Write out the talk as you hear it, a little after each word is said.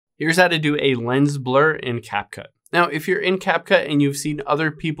Here's how to do a lens blur in CapCut. Now, if you're in CapCut and you've seen other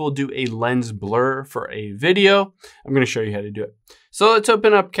people do a lens blur for a video, I'm going to show you how to do it. So let's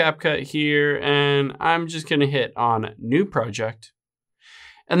open up CapCut here, and I'm just going to hit on New Project.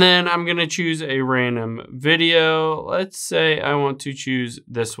 And then I'm going to choose a random video. Let's say I want to choose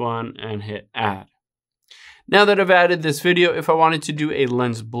this one and hit Add. Now that I've added this video, if I wanted to do a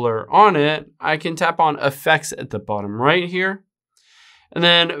lens blur on it, I can tap on Effects at the bottom right here. And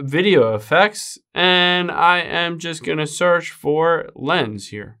then Video Effects, and I am just going to search for lens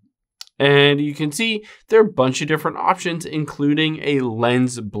here. And you can see there are a bunch of different options, including a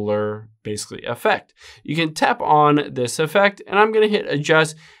lens blur, basically, effect. You can tap on this effect, and I'm going to hit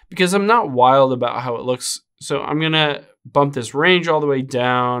adjust because I'm not wild about how it looks. So I'm going to bump this range all the way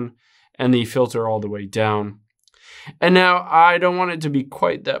down and the filter all the way down. And now I don't want it to be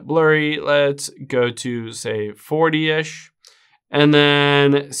quite that blurry. Let's go to, say, 40-ish. And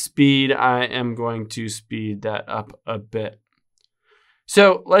then speed, I am going to speed that up a bit.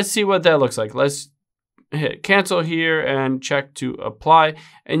 So let's see what that looks like. Let's hit cancel here and check to apply.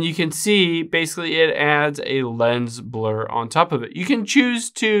 And you can see basically it adds a lens blur on top of it. You can choose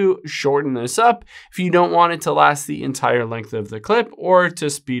to shorten this up if you don't want it to last the entire length of the clip, or to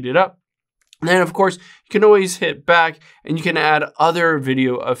speed it up. And then of course, you can always hit back and you can add other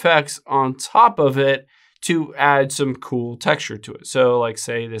video effects on top of it to add some cool texture to it. So like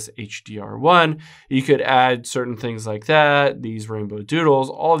say this HDR1, you could add certain things like that, these rainbow doodles,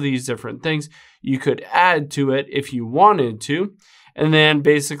 all of these different things you could add to it if you wanted to. And then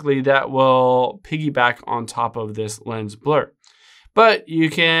basically that will piggyback on top of this lens blur. But you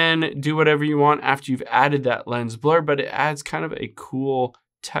can do whatever you want after you've added that lens blur, but it adds kind of a cool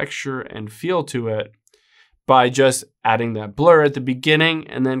texture and feel to it by just adding that blur at the beginning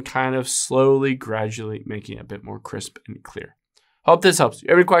and then kind of slowly, gradually making it a bit more crisp and clear. Hope this helps. If you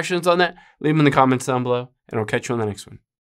have any questions on that, leave them in the comments down below, and I'll catch you on the next one.